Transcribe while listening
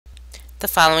The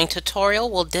following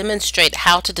tutorial will demonstrate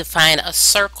how to define a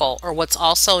circle, or what's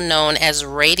also known as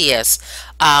radius,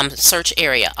 search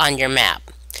area on your map.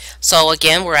 So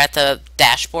again, we're at the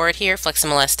dashboard here,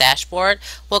 FlexMLS dashboard.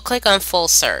 We'll click on full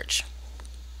search.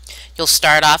 You'll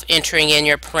start off entering in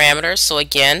your parameters. So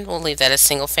again, we'll leave that as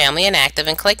single family and active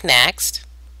and click next.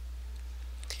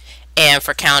 And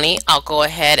for county, I'll go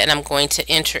ahead and I'm going to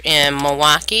enter in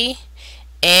Milwaukee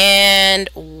and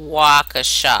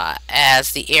Waukesha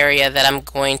as the area that I'm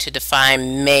going to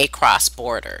define may cross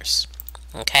borders.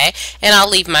 Okay, and I'll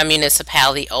leave my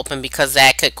municipality open because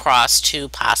that could cross 2,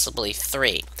 possibly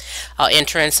 3. I'll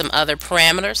enter in some other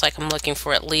parameters, like I'm looking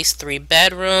for at least 3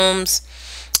 bedrooms,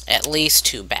 at least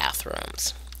 2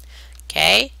 bathrooms.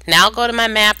 Okay, now I'll go to my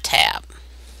map tab.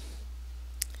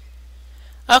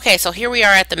 Okay, so here we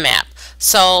are at the map.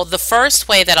 So the first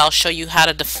way that I'll show you how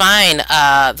to define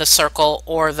the circle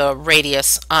or the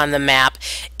radius on the map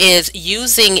is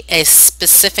using a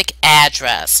specific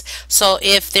address. So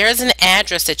if there's an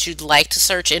address that you'd like to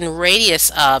search in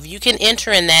radius of, you can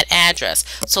enter in that address.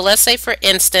 So let's say, for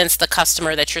instance, the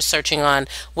customer that you're searching on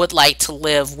would like to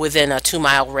live within a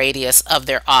 2-mile radius of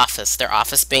their office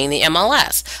being the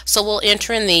MLS. So we'll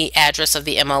enter in the address of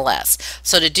the MLS.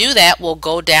 So to do that, we'll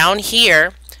go down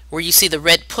here where you see the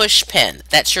red push pin.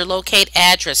 That's your locate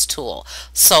address tool.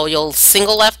 So you'll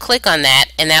single left click on that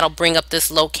and that'll bring up this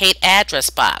locate address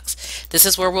box. This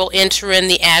is where we'll enter in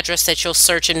the address that you'll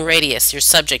search in radius, your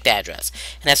subject address.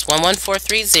 And that's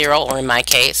 11430, or in my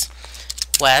case,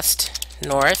 West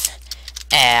North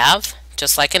Ave,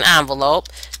 just like an envelope.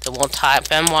 Then we'll type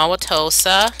in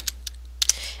Wauwatosa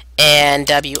and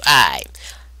WI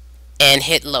and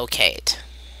hit locate.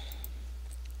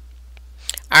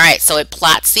 Alright, so it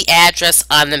plots the address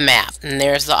on the map, and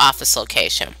there's the office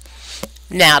location.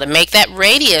 Now, to make that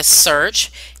radius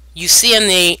search, you see in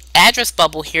the address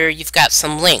bubble here, you've got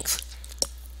some links.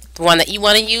 The one that you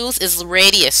want to use is the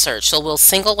radius search. So we'll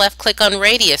single left click on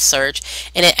radius search,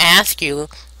 and it asks you,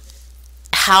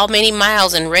 how many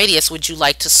miles in radius would you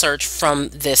like to search from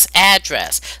this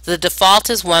address? The default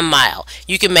is 1 mile.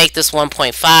 You can make this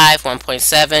 1.5,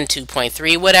 1.7,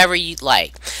 2.3, whatever you'd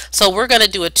like. So we're going to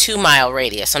do a 2-mile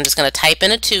radius. I'm just going to type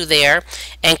in a 2 there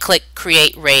and click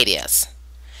create radius.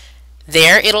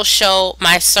 There it'll show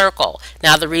my circle.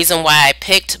 Now the reason why I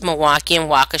picked Milwaukee and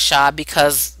Waukesha,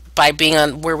 because by being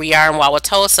on where we are in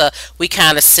Wauwatosa, we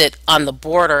kind of sit on the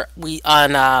border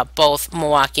on both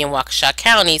Milwaukee and Waukesha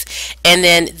counties, and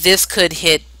then this could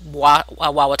hit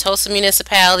Wauwatosa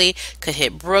municipality, could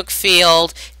hit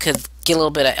Brookfield, could get a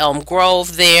little bit of Elm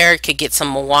Grove there, could get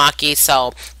some Milwaukee.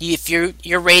 So if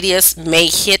your radius may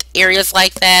hit areas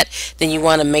like that, then you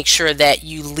want to make sure that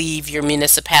you leave your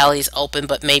municipalities open,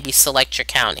 but maybe select your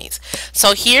counties.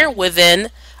 So here within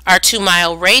our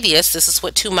 2-mile radius, this is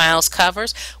what 2 miles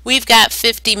covers, we've got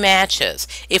 50 matches.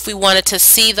 If we wanted to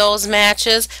see those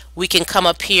matches, we can come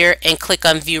up here and click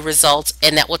on view results,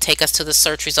 and that will take us to the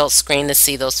search results screen to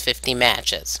see those 50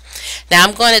 matches. Now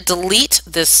I'm going to delete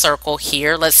this circle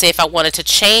here. Let's say if I wanted to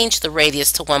change the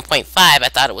radius to 1.5, I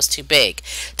thought it was too big.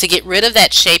 To get rid of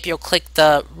that shape, you'll click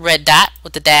the red dot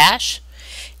with the dash.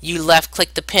 You left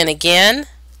click the pin again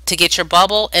to get your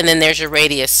bubble, and then there's your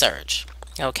radius search.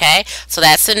 Okay, so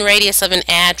that's in radius of an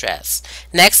address.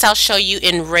 Next, I'll show you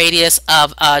in radius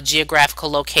of a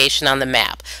geographical location on the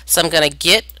map. So I'm going to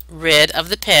get rid of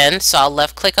the pin. So I'll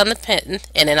left click on the pin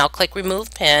and then I'll click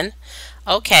remove pin.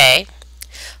 Okay.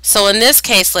 So in this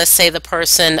case, let's say the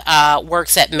person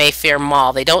works at Mayfair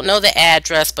Mall. They don't know the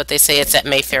address, but they say it's at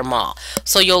Mayfair Mall.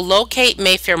 So you'll locate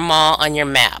Mayfair Mall on your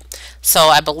map. So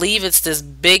I believe it's this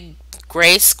big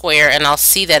gray square, and I'll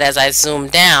see that as I zoom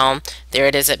down. There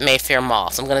it is at Mayfair Mall.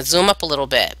 So I'm going to zoom up a little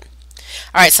bit.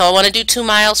 Alright, so I want to do 2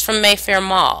 miles from Mayfair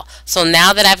Mall. So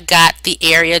now that I've got the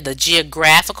area, the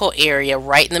geographical area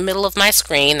right in the middle of my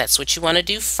screen, that's what you want to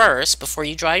do first before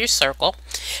you draw your circle.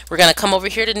 We're going to come over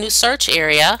here to new search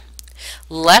area,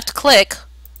 left click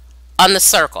on the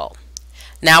circle.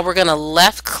 Now we're going to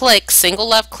left click, single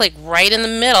left click right in the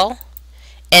middle,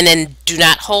 and then do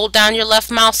not hold down your left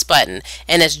mouse button,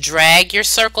 and just drag your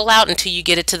circle out until you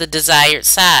get it to the desired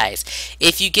size.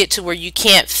 If you get to where you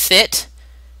can't fit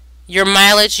your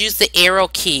mileage, use the arrow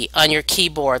key on your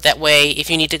keyboard. That way, if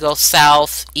you need to go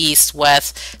south, east,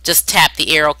 west, just tap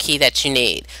the arrow key that you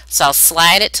need. So I'll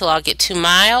slide it till I'll get 2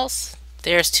 miles.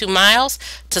 There's 2 miles.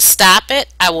 To stop it,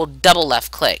 I will double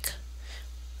left click.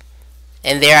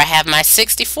 And there I have my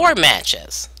 64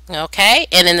 matches. Okay,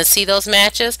 and then to see those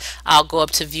matches, I'll go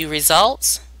up to view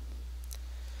results,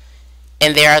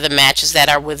 and there are the matches that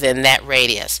are within that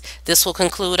radius. This will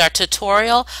conclude our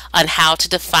tutorial on how to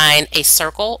define a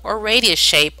circle or radius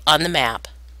shape on the map.